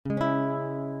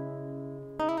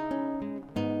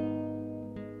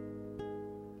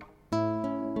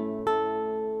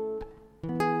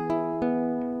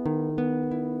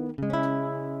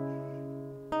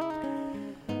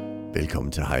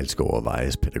Velkommen til Heilskov og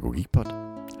Vejes Pædagogikpod.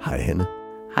 Hej Hanne.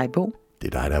 Hej Bo.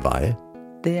 Det er dig, der er Veje.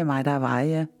 Det er mig, der er Veje,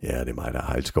 ja. Ja, det er mig, der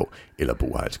er Heilskov. Eller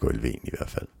Bo Heilskov Elven i hvert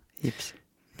fald. Jeps.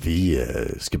 Vi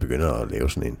skal begynde at lave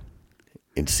sådan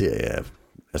en serie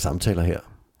af samtaler her.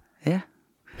 Ja.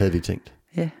 Havde vi tænkt.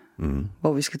 Ja.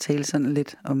 Hvor vi skal tale sådan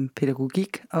lidt om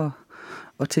pædagogik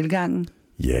og tilgangen.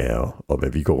 Ja, og hvad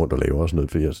vi går rundt og laver og sådan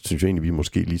noget. For jeg synes jo egentlig, vi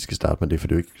måske lige skal starte med det, for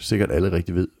det er jo ikke sikkert, alle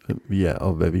rigtig ved, hvem vi er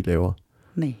og hvad vi laver.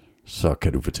 Nej. Så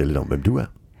kan du fortælle lidt om, hvem du er.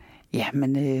 Ja,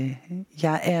 men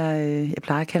jeg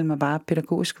plejer at kalde mig bare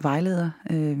pædagogisk vejleder.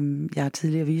 Jeg er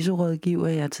tidligere visorådgiver,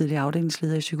 jeg er tidligere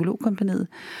afdelingsleder i Psykologkompagniet,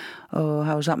 og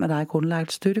har jo sammen med dig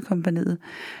grundlagt Støttekompagniet,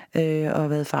 og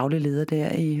været faglig leder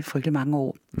der i frygtelig mange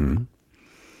år. Mm.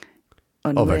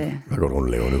 Og hvad går du rundt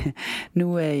og laver nu?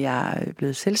 Nu er jeg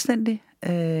blevet selvstændig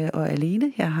og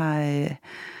alene. Jeg har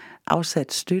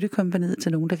afsat Støttekompagniet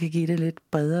til nogen, der kan give det lidt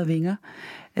bredere vinger.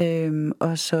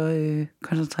 Og så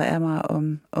koncentrerer jeg mig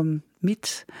om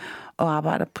mit, og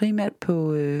arbejder primært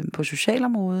på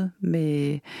socialområdet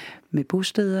med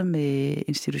bosteder, med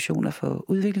institutioner for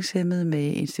udviklingshæmmede,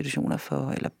 med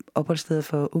institutioner eller opholdssteder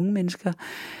for unge mennesker,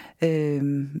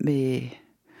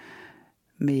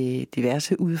 med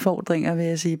diverse udfordringer, vil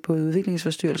jeg sige, både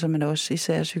udviklingsforstyrrelser, men også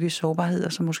især psykisk sårbarhed,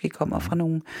 som måske kommer fra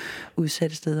nogle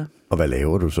udsatte steder. Og hvad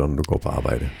laver du så, når du går på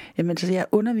arbejde? Jamen, så jeg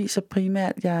underviser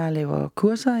primært. Jeg laver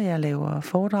kurser, jeg laver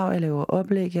foredrag, jeg laver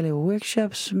oplæg, jeg laver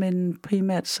workshops, men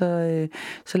primært så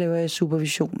laver jeg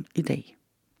supervision i dag.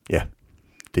 Ja,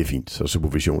 det er fint. Så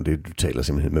supervision, du taler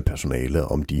simpelthen med personale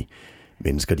om de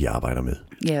mennesker, de arbejder med.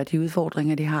 Ja, og de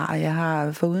udfordringer, de har. Jeg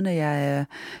har, foruden at jeg er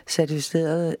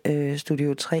certificeret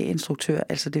Studio 3-instruktør,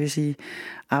 altså det vil sige,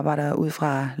 arbejder ud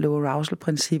fra low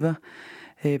arousal-principper,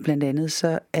 blandt andet,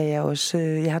 så er jeg også,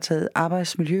 jeg har taget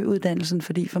arbejdsmiljøuddannelsen,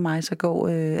 fordi for mig så går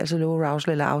altså low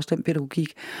arousal eller afstemt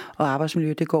pædagogik og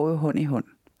arbejdsmiljø, det går jo hånd i hånd.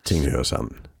 Tingene hører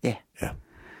sammen. Ja.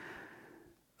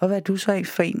 Og hvad er du så ikke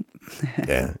for en?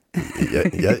 Ja,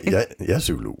 jeg er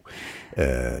psykolog,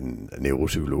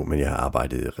 neuropsykolog, men jeg har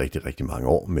arbejdet rigtig, rigtig mange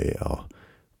år med at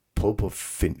prøve på at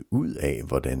finde ud af,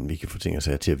 hvordan vi kan få ting og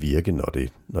sager til at virke,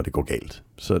 når det går galt.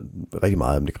 Så rigtig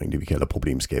meget omkring det, vi kalder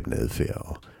problemskabende adfærd,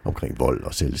 og omkring vold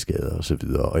og selvskade og så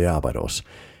videre. Og jeg arbejder også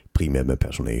primært med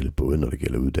personale, både når det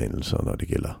gælder uddannelse, og når det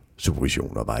gælder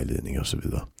supervision og vejledning og så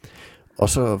videre. Og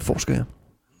så forsker jeg.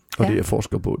 Og det jeg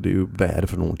forsker på, det er jo, hvad er det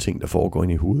for nogle ting, der foregår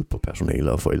ind i hovedet på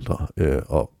personale og forældre,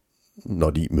 og når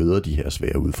de møder de her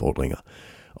svære udfordringer,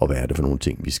 og hvad er det for nogle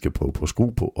ting, vi skal prøve på at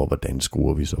skrue på, og hvordan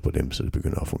skruer vi så på dem, så det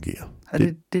begynder at fungere. Og det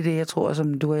er det, jeg tror,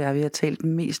 som du og jeg vi har talt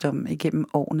mest om igennem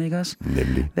årene, ikke også?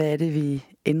 Nemlig. Hvad er det, vi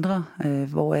ændrer?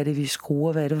 Hvor er det, vi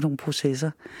skruer? Hvad er det for nogle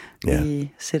processer,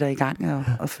 vi sætter i gang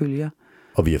og følger?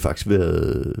 Og vi har faktisk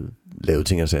lavet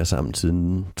ting og sager sammen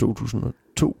siden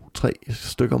 2002-3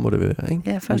 stykker må det være, ikke?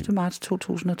 Ja, 1. marts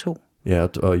 2002. Ja,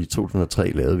 og i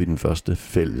 2003 lavede vi den første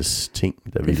fælles ting,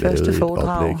 da vi lavede et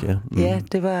oplæg. Ja, ja,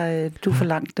 det var, du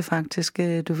forlangte det faktisk.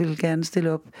 Du ville gerne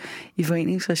stille op i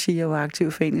foreningsregi og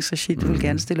aktiv foreningsregi. Du ville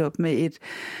gerne stille op med et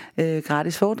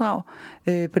gratis foredrag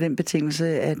på den betingelse,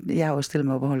 at jeg også stillede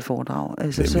mig op og holde foredrag.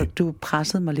 Altså, så du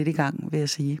pressede mig lidt i gang, vil jeg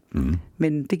sige.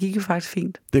 Men det gik jo faktisk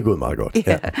fint. Det er gået meget godt.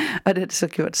 Ja, og det har det så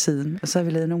gjort siden. Og så har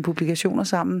vi lavet nogle publikationer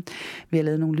sammen. Vi har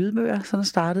lavet nogle lydbøger, sådan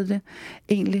startede det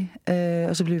egentlig.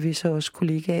 Og så blev vi så også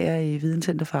kollegaer i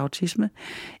Videnscenter for Autisme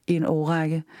i en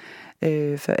årrække,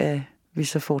 før vi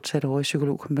så fortsatte over i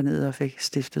Psykologkompagniet og fik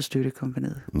stiftet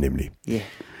Støttekompagniet. Nemlig. Ja. Yeah.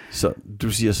 Så du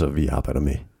siger så, at vi arbejder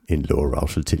med en low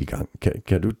arousal tilgang.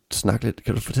 Kan du snakke lidt,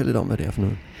 kan du fortælle lidt om, hvad det er for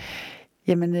noget?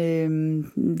 Jamen,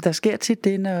 der sker tit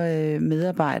det, når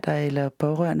medarbejdere eller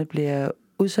pårørende bliver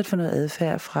udsat for noget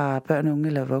adfærd fra børn, unge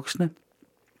eller voksne,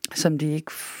 som de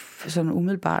ikke sådan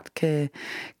umiddelbart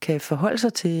kan forholde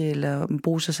sig til, eller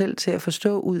bruge sig selv til at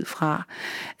forstå ud fra,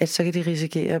 at så kan de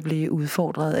risikere at blive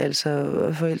udfordret. Altså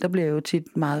forældre bliver jo tit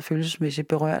meget følelsesmæssigt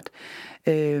berørt.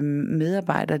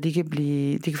 Medarbejdere, de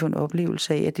kan få en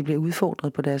oplevelse af, at de bliver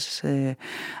udfordret på deres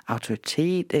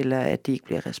autoritet, eller at de ikke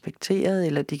bliver respekteret,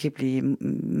 eller de kan blive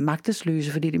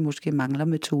magtesløse, fordi de måske mangler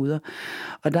metoder.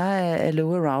 Og der er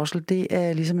low arousal, det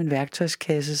er ligesom en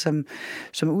værktøjskasse,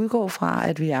 som udgår fra,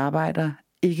 at vi arbejder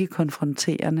ikke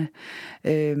konfronterende,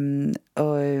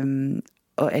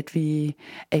 og at vi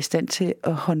er i stand til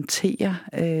at håndtere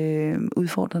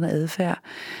udfordrende adfærd.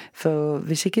 For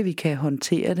hvis ikke vi kan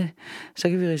håndtere det, så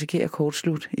kan vi risikere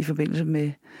kortslut i forbindelse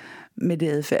med det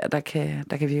adfærd,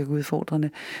 der kan virke udfordrende.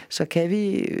 Så kan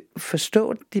vi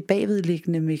forstå de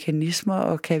bagvedliggende mekanismer,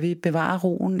 og kan vi bevare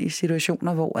roen i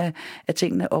situationer, hvor at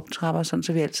tingene optrapper, sådan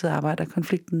så vi altid arbejder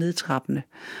konflikten nedtrappende.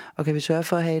 Og kan vi sørge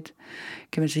for at have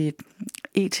et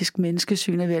etisk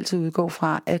menneskesyn, at vi altid udgår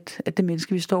fra, at det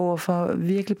menneske, vi står overfor,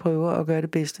 virkelig prøver at gøre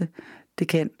det bedste, det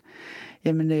kan.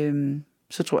 Jamen,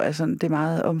 så tror jeg, sådan, det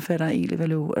meget omfatter egentlig, hvad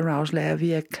low arousal er.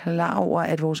 Vi er klar over,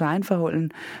 at vores egen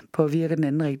forholden påvirker den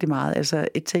anden rigtig meget. Altså,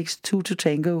 it takes two to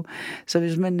tango. Så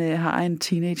hvis man har en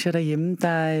teenager derhjemme,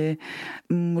 der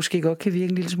måske godt kan virke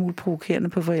en lille smule provokerende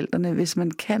på forældrene, hvis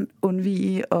man kan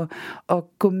undvige at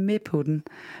gå med på den,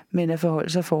 men at forholde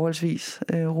sig forholdsvis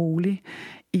rolig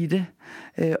i det,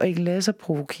 og ikke lade sig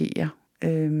provokere,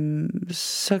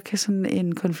 så kan sådan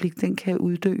en konflikt, den kan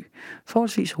uddø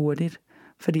forholdsvis hurtigt,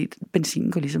 fordi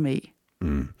benzinen går ligesom af.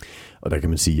 Og der kan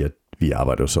man sige, at vi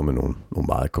arbejder så med nogle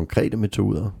meget konkrete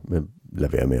metoder, men lad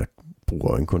være med at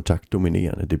bruge øjenkontakt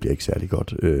dominerende, det bliver ikke særlig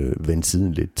godt. Vend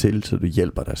siden lidt til, så du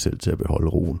hjælper dig selv til at beholde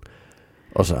roen.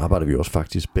 Og så arbejder vi også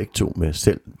faktisk begge to med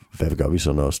selv, hvad gør vi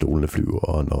så, når stolene flyver,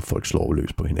 og når folk slår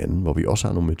løs på hinanden, hvor vi også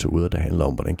har nogle metoder, der handler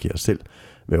om, hvordan kan jeg selv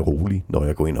være rolig, når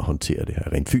jeg går ind og håndterer det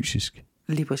her rent fysisk.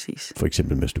 Lige præcis. For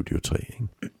eksempel med Studio 3, ikke?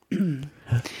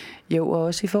 Jo, og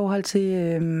også i forhold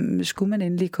til, skulle man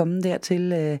endelig komme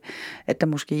dertil, at der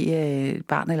måske er et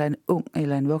barn eller en ung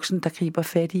eller en voksen, der griber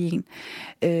fat i en,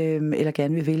 eller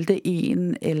gerne vil vælte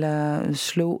en, eller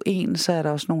slå en, så er der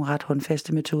også nogle ret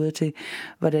håndfaste metoder til,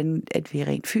 hvordan at vi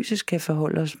rent fysisk kan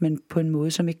forholde os, men på en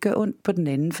måde, som ikke gør ondt på den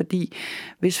anden, fordi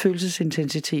hvis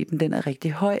følelsesintensiteten, den er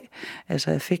rigtig høj,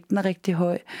 altså effekten er rigtig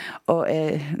høj, og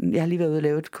jeg har lige været ude og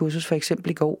lave et kursus for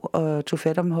eksempel i går, og tog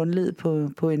fat om håndledet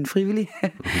på en frivillig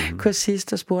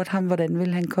kursist og spurgte ham, hvordan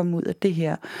ville han komme ud af det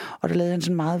her. Og der lavede han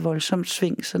sådan en meget voldsomt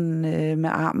sving sådan, med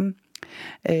armen,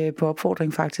 på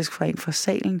opfordring faktisk fra en fra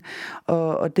salen.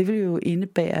 Og det ville jo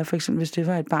indebære, for eksempel hvis det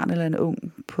var et barn eller en ung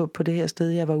på det her sted,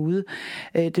 jeg var ude,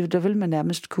 der ville man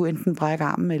nærmest kunne enten brække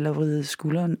armen eller vride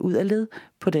skulderen ud af led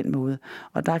på den måde.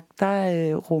 Og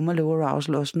der rummer low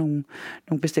arousal også nogle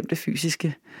bestemte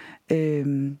fysiske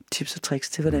tips og tricks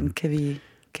til, hvordan kan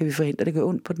vi forhindre, at det gør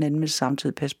ondt på den anden, men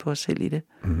samtidig passe på os selv i det.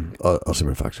 Og som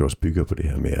man faktisk også bygger på det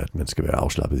her med, at man skal være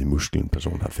afslappet i musklen,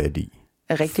 personen har fat i.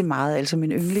 Rigtig meget, altså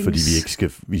min yndlings... Fordi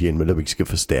vi ikke skal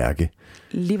forstærke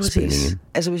lige præcis. Spændingen.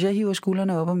 Altså hvis jeg hiver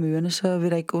skuldrene op om ørerne, så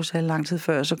vil der ikke gå så lang tid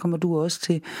før, så kommer du også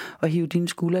til at hive dine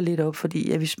skuldre lidt op,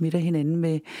 fordi at vi smitter hinanden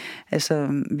med,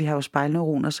 altså vi har jo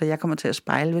spejlneuroner, så jeg kommer til at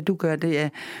spejle, hvad du gør, det er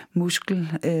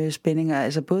muskelspændinger,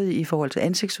 altså både i forhold til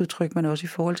ansigtsudtryk, men også i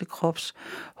forhold til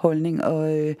kropsholdning,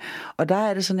 og der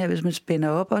er det sådan her, hvis man spænder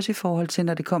op, også i forhold til,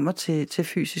 når det kommer til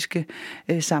fysiske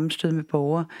sammenstød med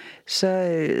borgere,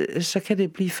 så kan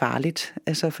det blive farligt,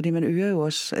 altså fordi man øger jo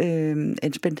også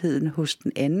anspændtheden hos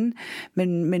den anden,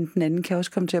 men den anden kan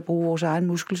også komme til at bruge vores egen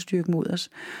muskelstyrke mod os.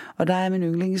 Og der er min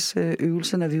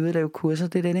yndlingsøvelse, når vi er ude at lave kurser,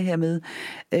 det er denne her med,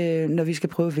 når vi skal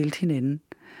prøve at vælte hinanden.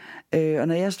 Og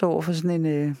når jeg står for sådan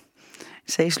en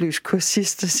sagsløs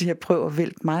kursist, der siger, prøv at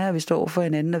vælte mig, og vi står for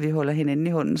hinanden, og vi holder hinanden i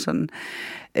hånden sådan,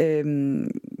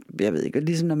 jeg ved ikke,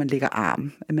 ligesom når man lægger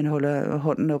arm, at man holder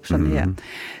hånden op sådan her,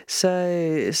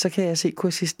 så kan jeg se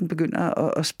kursisten begynder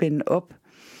at spænde op.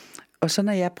 Og så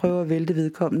når jeg prøver at vælte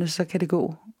vedkommende, så kan det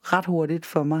gå ret hurtigt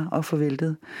for mig at få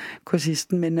væltet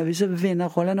kursisten. Men når vi så vender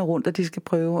rollerne rundt, og de skal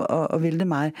prøve at vælte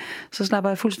mig, så slapper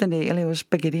jeg fuldstændig af og laver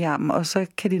spaghetti i armen, og så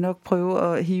kan de nok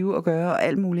prøve at hive og gøre og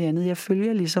alt muligt andet. Jeg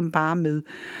følger ligesom bare med.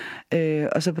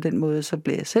 Og så på den måde, så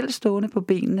bliver jeg selv stående på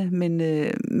benene,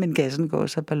 men gassen går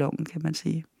så ballonen, kan man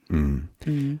sige.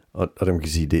 Og det man kan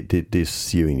sige, det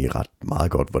siger jo egentlig ret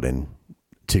meget godt, hvordan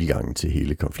tilgangen til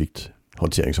hele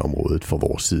konflikthåndteringsområdet for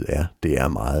vores side er. Det er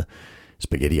meget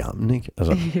spaghetti i armen, ikke?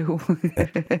 Altså, jo.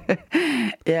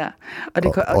 Ja.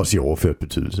 Og også i overført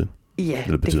betydelse. Ja,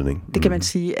 det kan man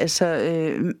sige. Altså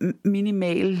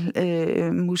minimal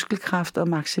muskelkraft og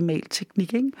maksimal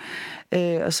teknik,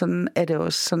 ikke? Og sådan er det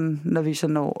også, sådan, når vi så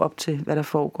når op til, hvad der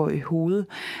foregår i hovedet.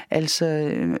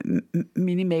 Altså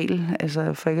minimal,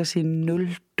 altså for ikke at sige nul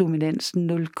dominans,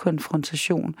 nul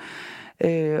konfrontation,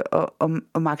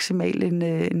 og maksimal en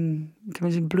kan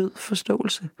man sige, en blød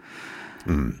forståelse.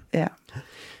 Ja.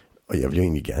 Og jeg vil jo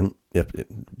egentlig gerne,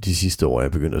 de sidste år er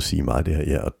jeg begyndt at sige meget det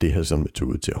her, og det her er sådan en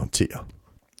metode til at håndtere.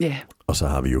 Ja. Og så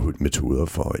har vi jo metoder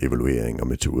for evaluering og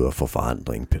metoder for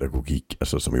forandring, pædagogik,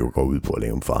 altså som jo går ud på at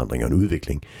lave en forandring og en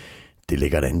udvikling. det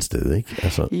ligger et andet sted, ikke?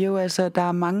 Altså. Jo, altså, der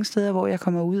er mange steder, hvor jeg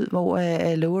kommer ud,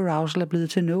 hvor low arousal er blevet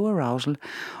til no arousal,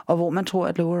 og hvor man tror,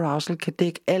 at low arousal kan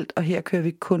dække alt, og her kører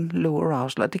vi kun low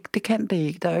arousal, og det kan det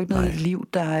ikke. Der er jo ikke noget liv,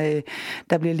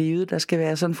 der bliver levet, der skal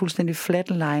være sådan fuldstændig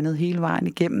flatlinet hele vejen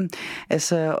igennem.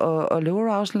 Altså, og low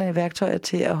arousal er værktøjer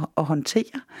til at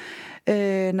håndtere,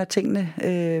 når tingene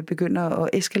begynder at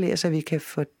eskalere, så vi kan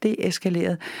få det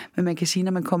eskaleret. Men man kan sige,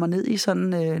 når man kommer ned i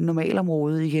sådan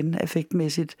normalområde igen,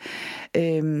 affektmæssigt,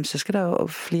 så skal der jo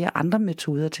flere andre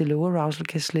metoder til. Low arousal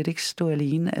kan slet ikke stå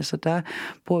alene. Altså der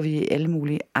bruger vi alle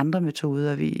mulige andre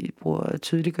metoder. Vi bruger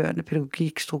tydeliggørende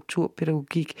pædagogik,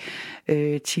 strukturpædagogik,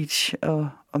 teach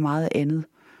og meget andet.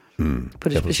 På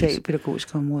det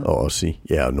specialpædagogiske område. Og også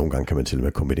og nogle gange kan man til og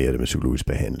med kombinere det med psykologisk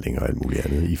behandling og alt muligt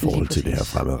andet i forhold til det her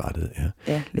fremadrettet.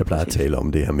 Ja, jeg plejer at tale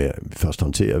om det her med, først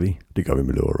håndterer vi, det gør vi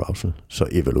med low arousal, så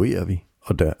evaluerer vi,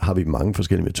 og der har vi mange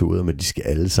forskellige metoder, men de skal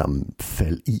alle sammen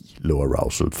falde i low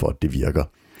arousal, for at det virker.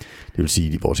 Det vil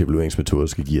sige, at vores evalueringsmetoder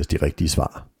skal give os de rigtige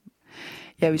svar.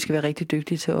 Ja, vi skal være rigtig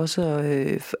dygtige til også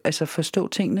at forstå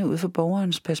tingene ud fra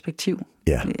borgerens perspektiv.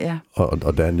 Ja.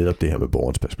 Og der er netop det her med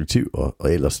borgerens perspektiv,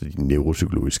 og ellers de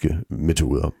neuropsykologiske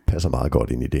metoder passer meget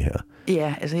godt ind i det her.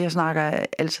 Ja, altså jeg snakker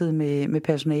altid med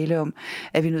personale om,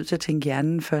 at vi er nødt til at tænke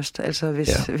hjernen først. Altså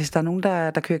hvis der er nogen,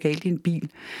 der kører galt i en bil,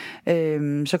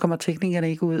 så kommer teknikerne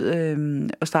ikke ud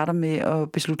og starter med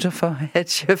at beslutte sig for, at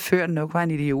chaufføren nok var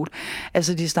en idiot.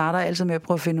 Altså de starter altid med at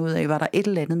prøve at finde ud af, var der et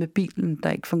eller andet med bilen,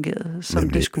 der ikke fungerede, som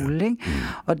det skulle. Ikke?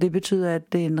 Og det betyder,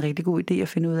 at det er en rigtig god idé at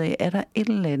finde ud af, er der et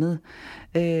eller andet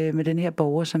med den her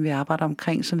borger, som vi arbejder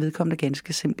omkring, som vedkommende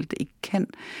ganske simpelt ikke kan,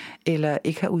 eller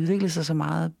ikke har udviklet sig så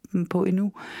meget på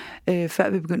endnu, før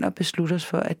vi begynder at beslutte os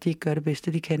for, at de ikke gør det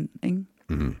bedste, de kan. Ikke?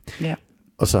 Mm. Ja.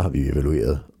 Og så har vi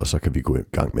evalueret, og så kan vi gå i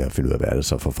gang med at finde ud af, hvad er det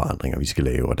så for forandringer, vi skal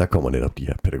lave. Og der kommer netop de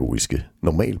her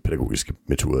normalpædagogiske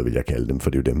metoder, vil jeg kalde dem, for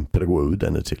det er jo dem, pædagoger er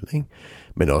uddannet til. Ikke?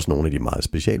 Men også nogle af de meget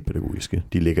specialpædagogiske,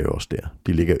 de ligger jo også der.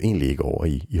 De ligger jo egentlig ikke over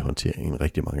i håndteringen,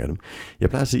 rigtig mange af dem. Jeg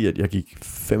plejer at sige, at jeg gik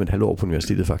 5,5 år på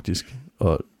universitetet faktisk,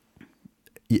 og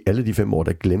i alle de 5 år,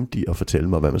 der glemte de at fortælle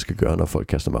mig, hvad man skal gøre, når folk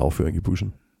kaster med afføring i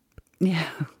bussen. Ja.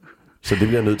 Så det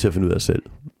bliver jeg nødt til at finde ud af selv.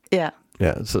 Ja.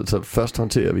 Ja, så først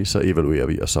hånterer vi, så evaluerer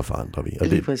vi, og så forandrer vi. Og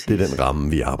det er den ramme,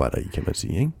 vi arbejder i, kan man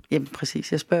sige, ikke? Jamen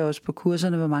præcis. Jeg spørger også på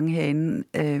kurserne, hvor mange herinde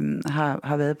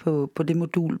har været på det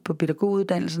modul på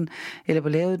pædagoguddannelsen, eller på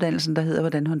læreruddannelsen, der hedder,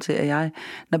 hvordan håndterer jeg,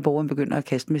 når borgeren begynder at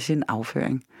kaste med sin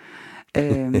afføring.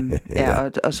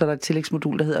 Og så er der et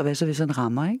tillægsmodul, der hedder, hvad så hvis han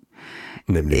rammer, ikke?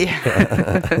 Nemlig.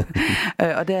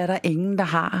 Og det er der ingen, der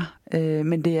har.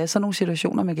 Men det er sådan nogle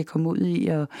situationer, man kan komme ud i,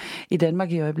 og i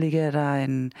Danmark i øjeblikket er der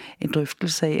en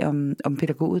drøftelse af, om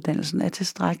pædagoguddannelsen er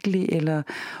tilstrækkelig, eller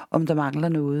om der mangler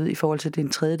noget i forhold til den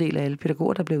tredjedel af alle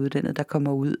pædagoger, der bliver uddannet, der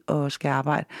kommer ud og skal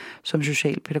arbejde som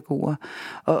socialpædagoger.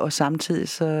 Og samtidig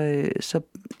så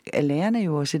er lærerne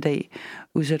jo også i dag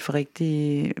udsat for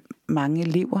rigtig mange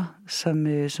elever,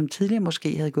 som tidligere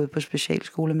måske havde gået på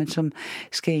specialskole, men som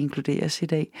skal inkluderes i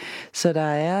dag. Så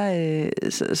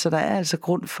der er altså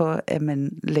grund for, at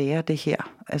man lærer det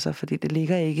her. Altså, fordi det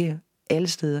ligger ikke alle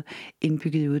steder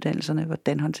indbygget i uddannelserne.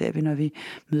 Hvordan håndterer vi, når vi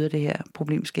møder det her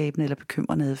problemskabende eller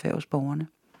bekymrende adfærd hos borgerne?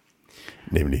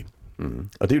 Nemlig.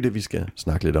 Og det er jo det, vi skal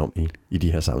snakke lidt om i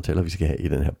de her samtaler, vi skal have i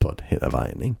den her pod hen ad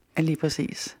vejen, ikke? Lige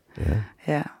præcis.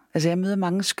 Ja. Altså jeg møder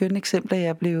mange skønne eksempler.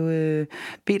 Jeg blev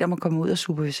bedt om at komme ud og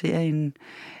supervisere en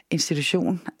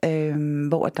institution,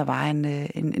 hvor der var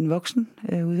en voksen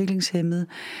udviklingshæmmet,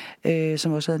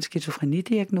 som også havde en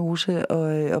skizofrenidiagnose,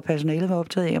 og personalet var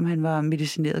optaget af, om han var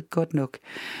medicineret godt nok.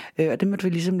 Og det måtte vi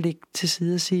ligesom lægge til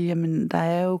side og sige, jamen der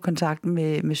er jo kontakt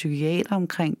med psykiater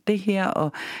omkring det her,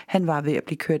 og han var ved at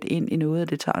blive kørt ind i noget, og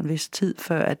det tager en vis tid,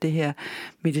 før at det her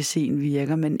medicin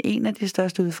virker. Men en af de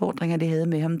største udfordringer, det havde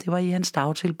med ham, det var i hans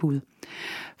dagtilbud.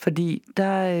 Fordi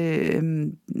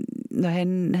når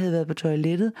han havde været på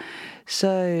toilettet, så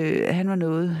han var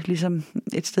nået ligesom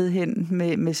et sted hen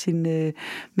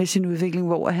med sin udvikling,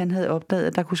 hvor han havde opdaget,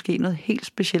 at der kunne ske noget helt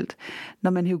specielt,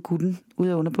 når man hævde gutten ud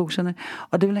af underbukserne.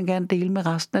 Og det ville han gerne dele med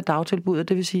resten af dagtilbuddet.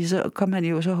 Det vil sige, så kom han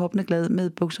jo så hoppende glad med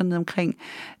bukserne ned omkring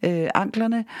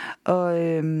anklerne,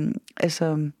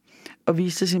 og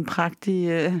viste sin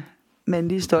prægtige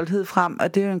mandlige stolthed frem,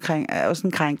 og det er jo også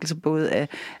en krænkelse både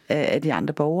af de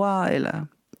andre borgere, eller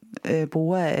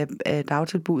brugere af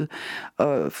dagtilbud,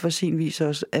 og for sin vis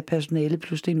også af personalet,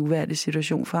 plus det er en uværdig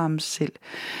situation for ham selv.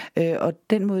 Og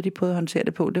den måde, de prøvede at håndtere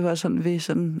det på, det var sådan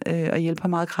ved at hjælpe ham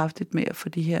meget kraftigt med at få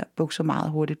de her bukser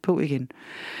meget hurtigt på igen.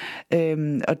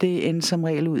 Og det endte som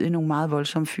regel ud i nogle meget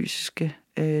voldsomme fysiske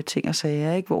ting og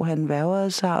sager, ikke? Hvor han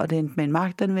værvede sig, og det endte med en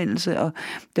magtanvendelse, og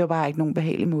det var bare ikke nogen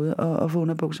behagelig måde at få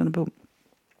underbukserne på.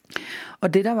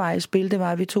 Og det, der var i spil, det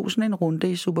var, at vi tog sådan en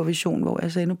runde i supervision, hvor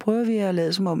jeg sagde, nu prøver vi at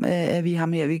lade som om, at vi har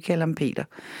ham her, vi kalder ham Peter.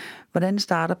 Hvordan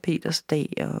starter Peters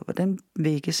dag, og hvordan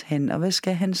vækkes han, og hvad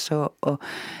skal han så, og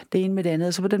det ene med det andet.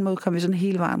 Og så på den måde kom vi sådan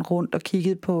hele vejen rundt og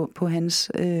kiggede på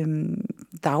hans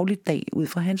dagligdag, ud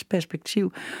fra hans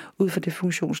perspektiv, ud fra det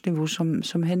funktionsniveau,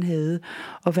 som han havde,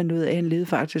 og fandt ud af, at han levede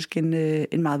faktisk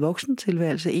en meget voksen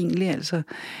tilværelse egentlig, altså.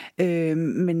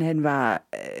 Men han var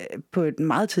på et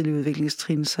meget tidligt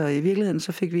udviklingstrin, så i virkeligheden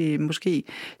så fik vi måske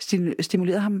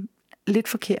stimuleret ham lidt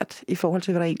forkert i forhold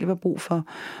til, hvad der egentlig var brug for.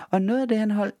 Og noget af det,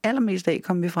 han holdt allermest af,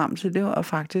 kom vi frem til, det var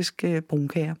faktisk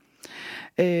brunkager.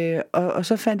 Og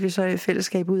så fandt vi så i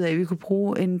fællesskab ud af, at vi kunne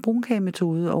bruge en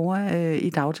brunkagemetode over i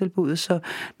dagtilbuddet, så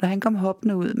når han kom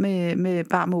hoppende ud med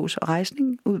bar mos og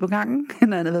rejsning ud på gangen,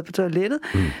 når han havde været på toilettet,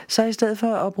 så i stedet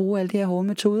for at bruge alle de her hårde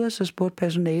metoder, så spurgte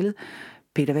personalet,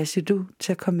 Peter, hvad siger du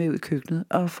til at komme med ud i køkkenet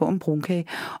og få en brunkage?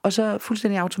 Og så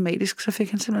fuldstændig automatisk, så fik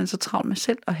han simpelthen så travlt med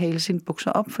selv at hale sine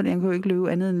bukser op, fordi han kunne jo ikke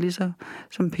løbe andet end lige så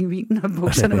som pingvinen, og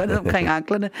bukserne var ned omkring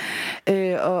anklerne.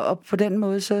 Og på den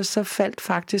måde, så faldt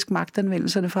faktisk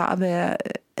magtanvendelserne fra at være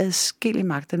adskillige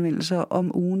magtanvendelser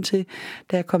om ugen til,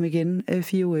 da jeg kom igen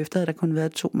 4 uger efter, havde der kun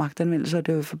været 2 magtanvendelser, og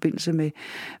det var i forbindelse med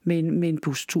en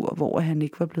bustur, hvor han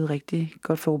ikke var blevet rigtig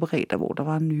godt forberedt, og hvor der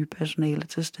var nye personale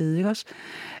til stede, ikke også?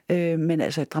 Men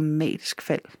altså et dramatisk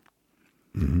fald.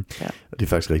 Mm-hmm. Ja. Og det er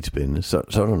faktisk rigtig spændende. Så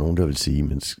er der nogen, der vil sige,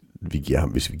 hvis vi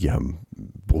giver ham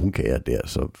brunkager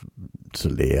der, så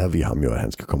lærer vi ham jo, at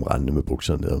han skal komme rendende med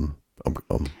bukserne ned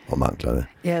om anklerne.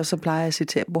 Ja, og så plejer jeg at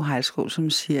citere Bo Hejlskov, som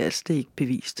siger, at det er ikke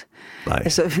bevist. Nej.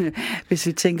 Altså, hvis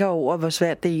vi tænker over, hvor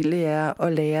svært det egentlig er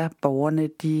at lære borgerne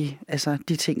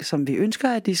de ting, som vi ønsker,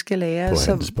 at de skal lære.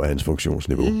 På hans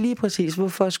funktionsniveau. Lige præcis.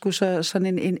 Hvorfor skulle så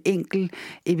sådan en enkel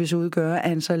episode gøre, at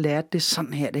han så lærte det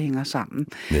sådan her, det hænger sammen?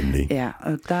 Nemlig. Ja,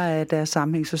 og der er deres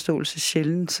sammenhængsforståelse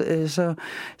sjældent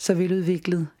så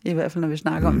veludviklet, i hvert fald når vi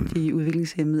snakker om de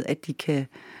udviklingshæmmede, at de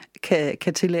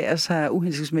kan tillære sig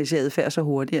uhensigtsmæssig adfærd så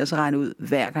hurtigt, og så regne ud,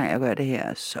 hver gang jeg gør det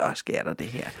her, så sker der det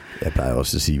her. Jeg plejer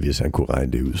også at sige, at hvis han kunne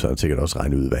regne det ud, så han sikkert også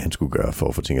regne ud, hvad han skulle gøre for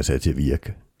at få ting og sager til at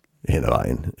virke hen ad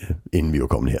vejen, inden vi var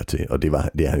kommet hertil. Og det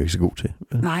er han jo ikke så god til.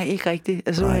 Nej, ikke rigtigt.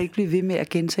 Altså, jeg ikke blive ved med at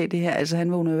gentage det her. Altså,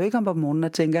 han vågner jo ikke om morgenen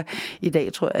og tænker, i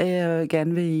dag tror jeg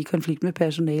gerne vil i konflikt med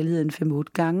personalet en 5-8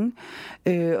 gange.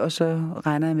 Og så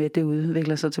regner jeg med, at det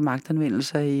udvikler sig til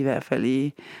magtanvendelser, i hvert fald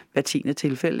i hver 10.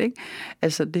 tilfælde. Ikke?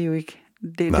 Altså, det er jo ikke...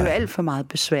 Det er jo alt for meget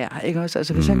besvær, ikke også?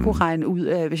 Altså, hvis han kunne regne ud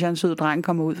af, hvis jeg en sød dreng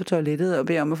kommer ud fra toilettet og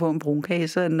beder om at få en brunkage,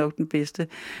 så er det nok den bedste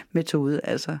metode.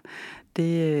 Altså,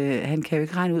 han kan jo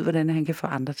ikke regne ud, hvordan han kan få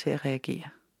andre til at reagere.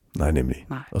 Nej, nemlig.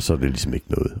 Nej. Og så er det ligesom ikke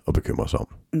noget at bekymre sig om.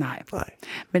 Nej.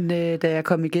 Men da jeg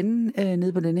kom igen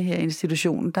ned på denne her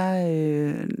institution,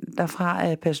 derfra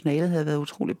at personalet havde været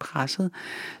utroligt presset,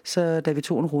 så da vi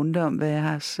tog en runde om, hvad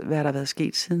der har været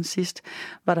sket siden sidst,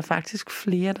 var der faktisk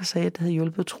flere, der sagde, at det havde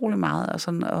hjulpet utroligt meget, og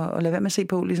sådan at lade være med at se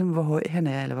på, ligesom, hvor høj han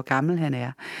er, eller hvor gammel han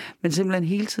er. Men simpelthen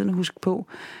hele tiden huske på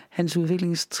hans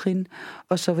udviklingstrin,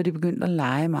 og så var de begyndt at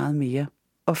lege meget mere.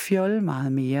 Og fjolle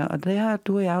meget mere. Og der har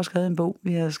du og jeg jo skrevet en bog,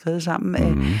 vi har skrevet sammen,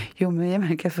 at jo mere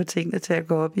man kan få tingene til at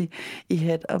gå op i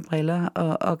hat og briller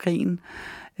og grin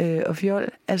og fjol,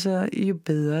 altså jo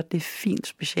bedre. Det er fint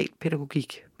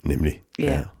specialpædagogik. Nemlig.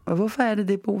 Ja. Og hvorfor er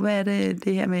det, Bo? Hvad er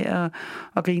det her med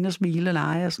at grine og smile og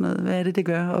lege og sådan noget? Hvad er det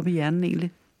gør op i hjernen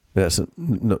egentlig? Ja, altså,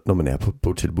 når man er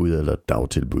på tilbud eller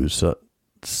dagtilbud,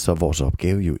 så er vores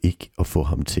opgave jo ikke at få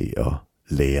ham til at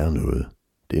lære noget.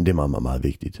 Det er meget, meget, meget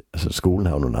vigtigt. Altså, skolen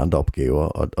har jo nogle andre opgaver,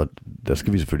 og der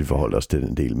skal vi selvfølgelig forholde os til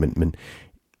den del, men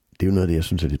det er jo noget af det, jeg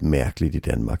synes er lidt mærkeligt i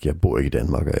Danmark. Jeg bor ikke i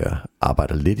Danmark, og jeg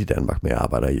arbejder lidt i Danmark, men jeg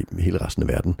arbejder i hele resten af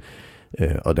verden.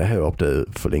 Og der har jeg opdaget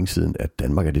for længe siden, at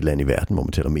Danmark er det land i verden, hvor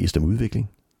man taler mest om udvikling.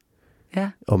 Ja.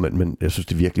 Men jeg synes,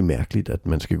 det er virkelig mærkeligt, at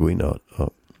man skal gå ind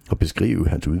og beskrive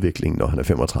hans udvikling, når han er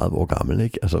 35 år gammel,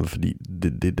 ikke? Altså, fordi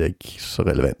det er ikke så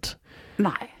relevant.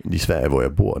 Nej. I Sverige, hvor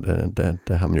jeg bor,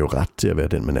 der har man jo ret til at være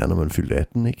den, man er, når man fylder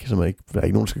 18, ikke? Så der er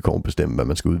ikke nogen, der skal komme og bestemme, hvad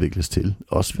man skal udvikles til,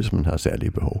 også hvis man har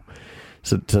særlige behov.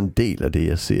 Så en del af det,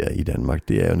 jeg ser i Danmark,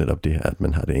 det er jo netop det her, at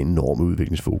man har det enorme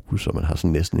udviklingsfokus, og man har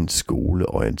sådan næsten en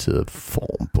skoleorienteret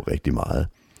form på rigtig meget.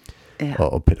 Ja.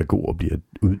 Og pædagoger bliver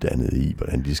uddannet i,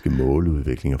 hvordan de skal måle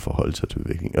udvikling og forholde sig til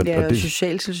udvikling. Og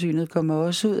Socialtilsynet kommer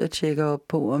også ud og tjekker op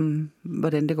på,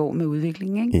 hvordan det går med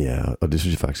udviklingen, ikke? Ja, og det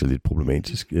synes jeg faktisk er lidt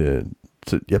problematisk.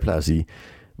 Så jeg plejer at sige, at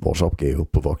vores opgave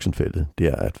på voksenfeltet, det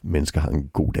er, at mennesker har en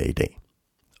god dag i dag.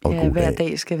 Og hver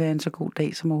dag skal være en så god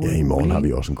dag som overhovedet. Ja, i morgen har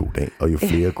vi også en god dag. Og jo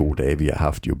flere gode dage vi har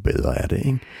haft, jo bedre er det,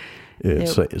 ikke?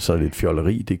 Så lidt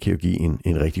fjolleri, det kan jo give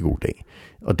en rigtig god dag.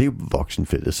 Og det er jo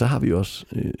voksenfeltet. Så har vi også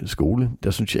skole.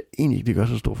 Der synes jeg egentlig ikke, det gør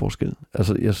så stor forskel.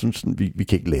 Altså, jeg synes, vi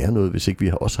kan ikke lære noget, hvis ikke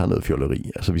vi også har noget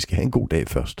fjolleri. Altså, vi skal have en god dag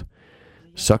først.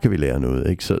 Så kan vi lære noget,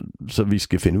 ikke? Så vi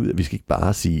skal finde ud af, vi skal ikke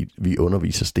bare sige, at vi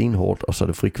underviser stenhårdt, og så er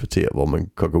det frikvarter, hvor man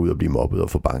kan gå ud og blive mobbet og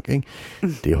få bank, ikke?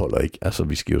 Det holder ikke. Altså,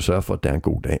 vi skal jo sørge for, at der er en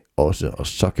god dag også, og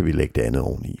så kan vi lægge det andet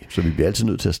oveni. Så vi bliver altid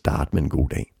nødt til at starte med en god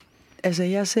dag. Altså,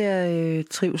 jeg ser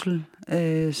trivsel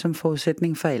som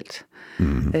forudsætning for alt.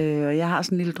 Og jeg har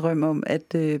sådan en lille drøm om,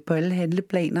 at på alle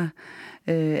handleplaner,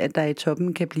 at der i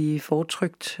toppen kan blive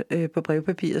fortrykt på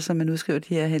brevpapiret, så man udskriver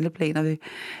de her handleplaner ved,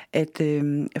 at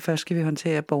først skal vi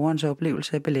håndtere borgerens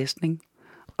oplevelse af belastning.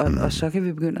 Og så kan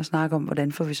vi begynde at snakke om,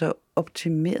 hvordan får vi så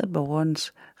optimeret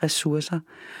borgerens ressourcer,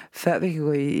 før vi kan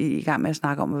gå i gang med at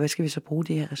snakke om, hvad skal vi så bruge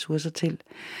de her ressourcer til.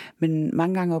 Men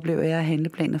mange gange oplever jeg, at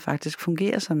handleplaner faktisk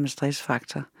fungerer som en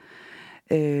stressfaktor.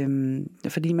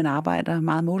 Fordi man arbejder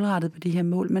meget målrettet på de her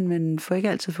mål, men man får ikke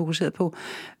altid fokuseret på,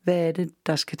 hvad er det,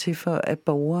 der skal til for, at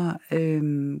borgere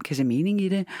kan se mening i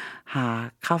det,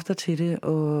 har kræfter til det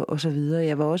og så videre.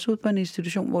 Jeg var også ude på en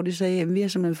institution, hvor de sagde, at vi har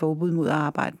simpelthen forbud mod at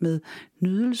arbejde med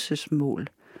nydelsesmål.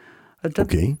 Og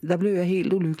der blev jeg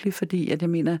helt ulykkelig, fordi at jeg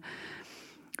mener,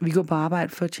 vi går på arbejde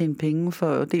for at tjene penge,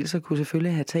 for dels at kunne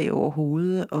selvfølgelig have tag over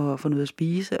hovedet og få noget at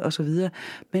spise og så videre,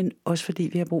 men også fordi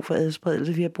vi har brug for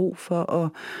adspredelse, vi har brug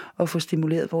for at få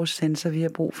stimuleret vores sanser, vi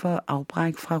har brug for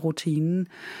afbræk fra rutinen.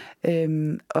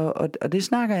 Og det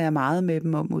snakker jeg meget med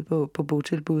dem om ude på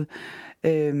botilbud.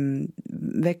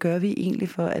 Hvad gør vi egentlig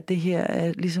for, at det her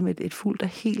er ligesom et fuldt og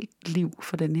helt liv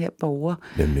for den her borger?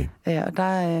 Nemlig. Ja, og der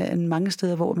er mange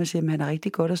steder, hvor man siger, at han har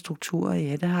rigtig godt af struktur.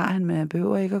 Ja, det har han, men han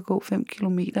behøver ikke at gå 5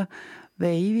 kilometer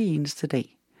hver evig eneste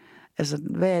dag. Altså,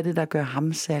 hvad er det, der gør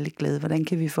ham særlig glad? Hvordan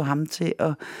kan vi få ham til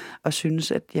at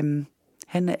synes, at jamen,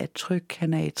 han er tryg,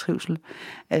 han er i trivsel?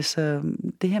 Altså,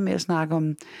 det her med at snakke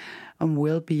om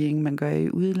well-being, man gør i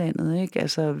udlandet, ikke?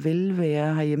 Altså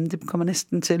velvære herhjemme, det kommer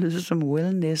næsten til at lyde som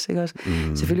wellness, ikke også?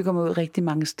 Selvfølgelig kommer ud rigtig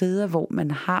mange steder, hvor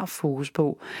man har fokus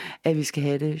på, at vi skal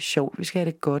have det sjovt, vi skal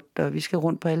have det godt, og vi skal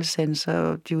rundt på alle sanser,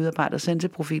 og de udarbejder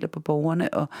sanseprofiler på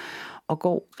borgerne, og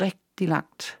går rigtig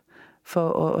langt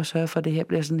for at sørge for, at det her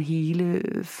bliver sådan hele,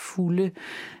 fulde,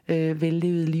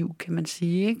 vellevede liv, kan man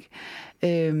sige, ikke?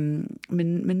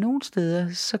 Men nogle steder,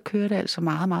 så kører det altså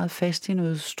meget, meget fast i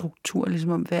noget struktur,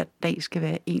 ligesom om hver dag skal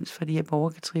være ens, for de her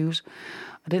borgere kan trives.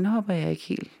 Og den hopper jeg ikke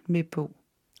helt med på.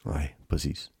 Nej,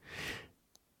 præcis.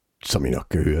 Som I nok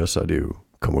kan høre, så er det jo,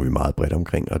 kommer vi meget bredt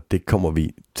omkring, og det kommer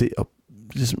vi til at,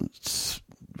 ligesom,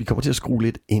 vi kommer til at skrue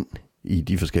lidt ind i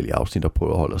de forskellige afsnit og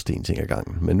prøve at holde os til en ting ad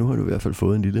gangen. Men nu har du i hvert fald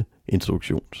fået en lille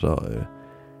introduktion, så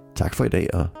tak for i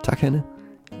dag, og tak Hanne.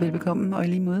 Velbekomme, og i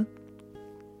lige måde.